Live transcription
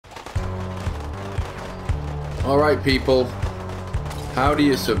Alright, people. How do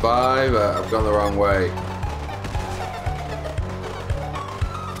you survive? I've gone the wrong way.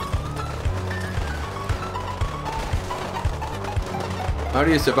 How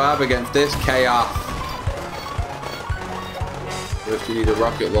do you survive against this chaos? First you need a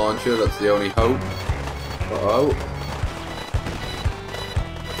rocket launcher, that's the only hope. Uh-oh.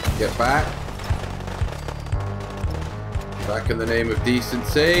 Get back. Back in the name of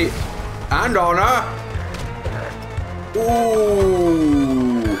decency. And honor!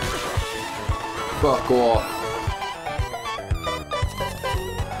 Ooh! Fuck off.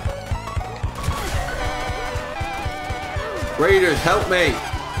 Raiders, help me!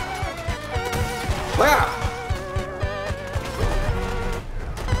 Ah!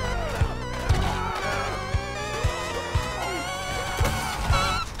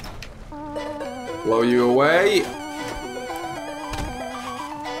 Blow you away.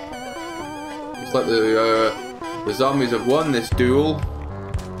 Looks like the zombies have won this duel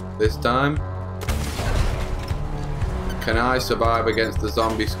this time. Can I survive against the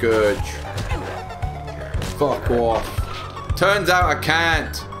zombie scourge? Fuck off. Turns out I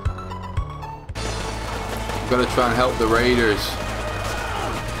can't. I'm gonna try and help the raiders.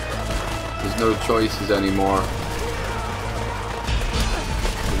 There's no choices anymore.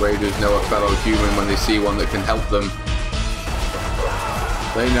 The raiders know a fellow human when they see one that can help them.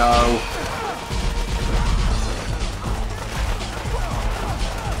 They know.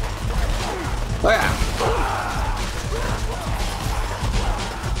 Ah.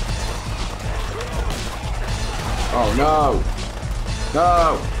 Oh no!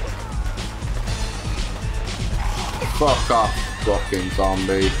 No! Fuck off, fucking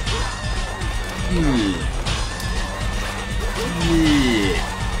zombie.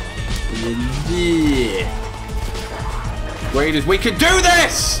 Yeah. Raiders, we can do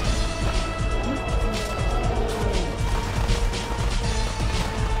this!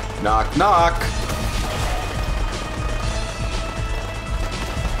 Knock, knock.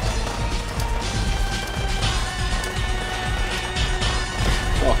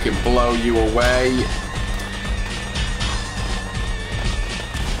 Fucking blow you away.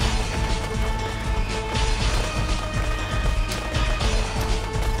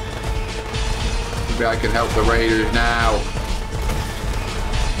 Maybe I can help the raiders now.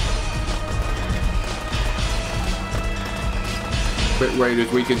 Quick,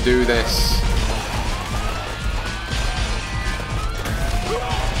 raiders, we can do this.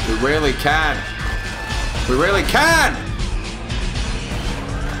 We really can. We really can!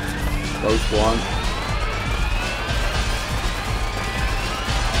 Close one.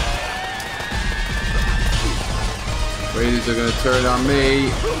 Raiders are gonna turn on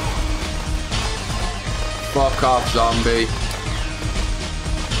me. Fuck off, zombie.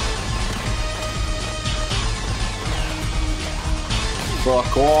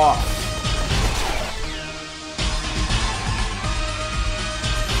 Fuck off.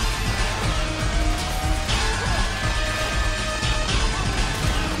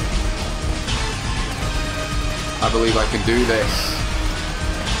 I believe I can do this.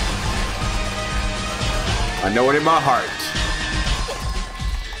 I know it in my heart.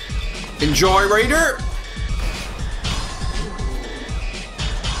 Enjoy, Raider!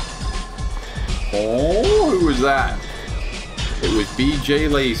 Oh, who was that? It was BJ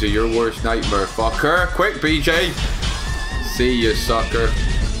Laser, your worst nightmare, fucker. Quick, BJ! See you, sucker.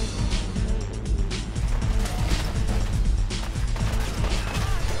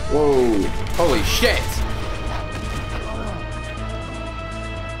 Whoa, holy shit!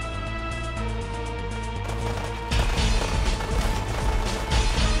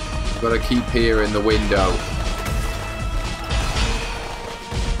 Gotta keep here in the window.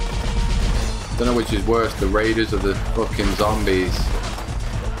 Don't know which is worse, the raiders or the fucking zombies.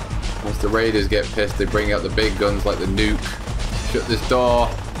 Once the raiders get pissed, they bring out the big guns like the nuke. Shut this door.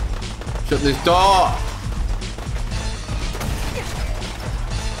 Shut this door!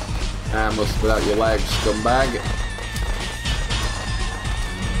 Ambush without your legs, scumbag.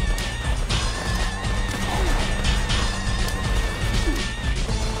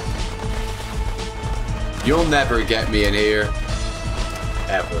 You'll never get me in here.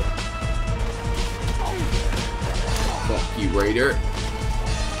 Ever. Fuck you, Raider.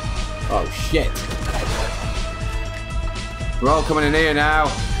 Oh, shit. We're all coming in here now.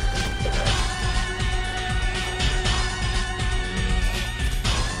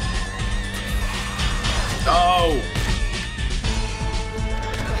 Oh!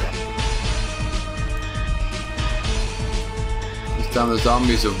 This time the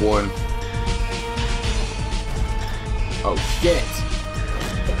zombies have won. Oh shit!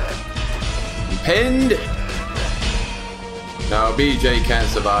 I'm pinned! No, BJ can't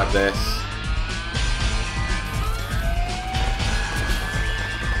survive this.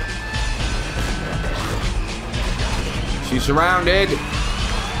 She's surrounded.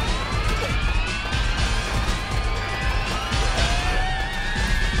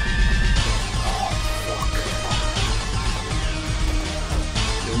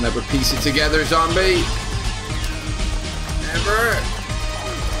 You'll never piece it together, zombie. Never.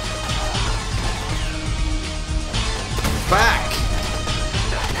 Back.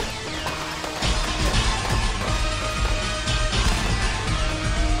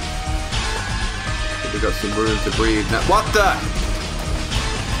 We've got some room to breathe now. What the?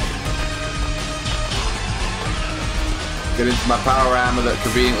 Get into my power armor that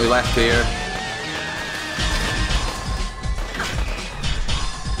conveniently left here.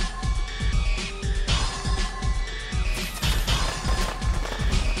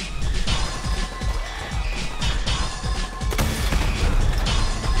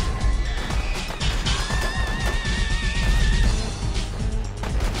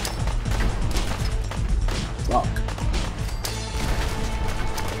 Fuck.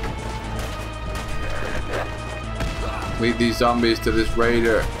 Lead these zombies to this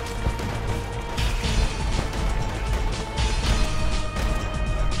raider.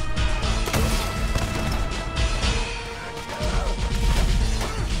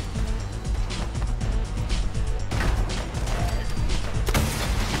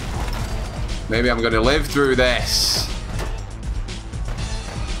 Maybe I'm gonna live through this.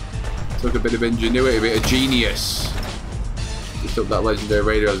 Took a bit of ingenuity, a bit of genius. Just hope that legendary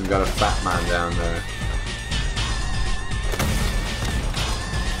raider hasn't got a fat man down there.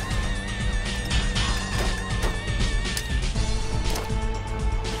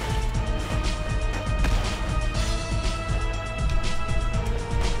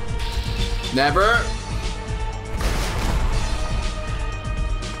 Never.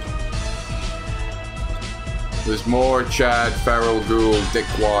 There's more Chad, Feral, Ghoul,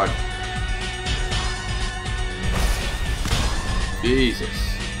 Dickwad. Jesus.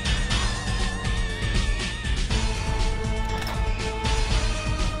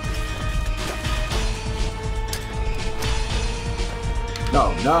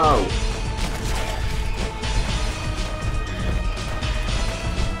 No, no.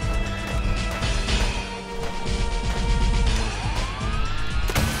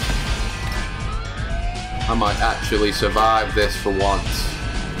 I might actually survive this for once.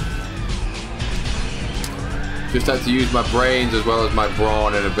 Just had to use my brains as well as my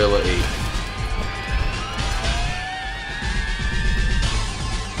brawn and ability.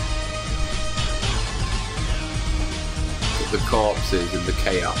 With the corpses and the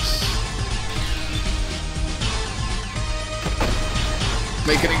chaos.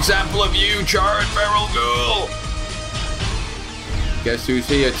 Make an example of you, Charred Feral Ghoul! Guess who's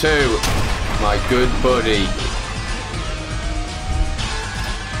here too? My good buddy.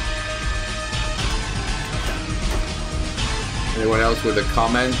 Anyone else with a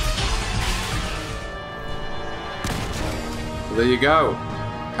comment? Well, there you go.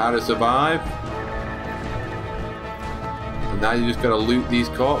 How to survive. And now you just gotta loot these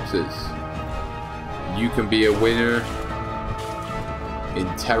corpses. You can be a winner in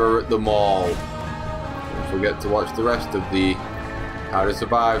Terror at the Mall. Don't forget to watch the rest of the How to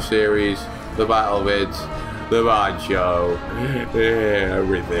Survive series, the battle vids, the bad show,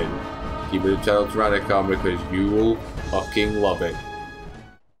 everything. Keep it a channel Tyrannicon because you will fucking love it.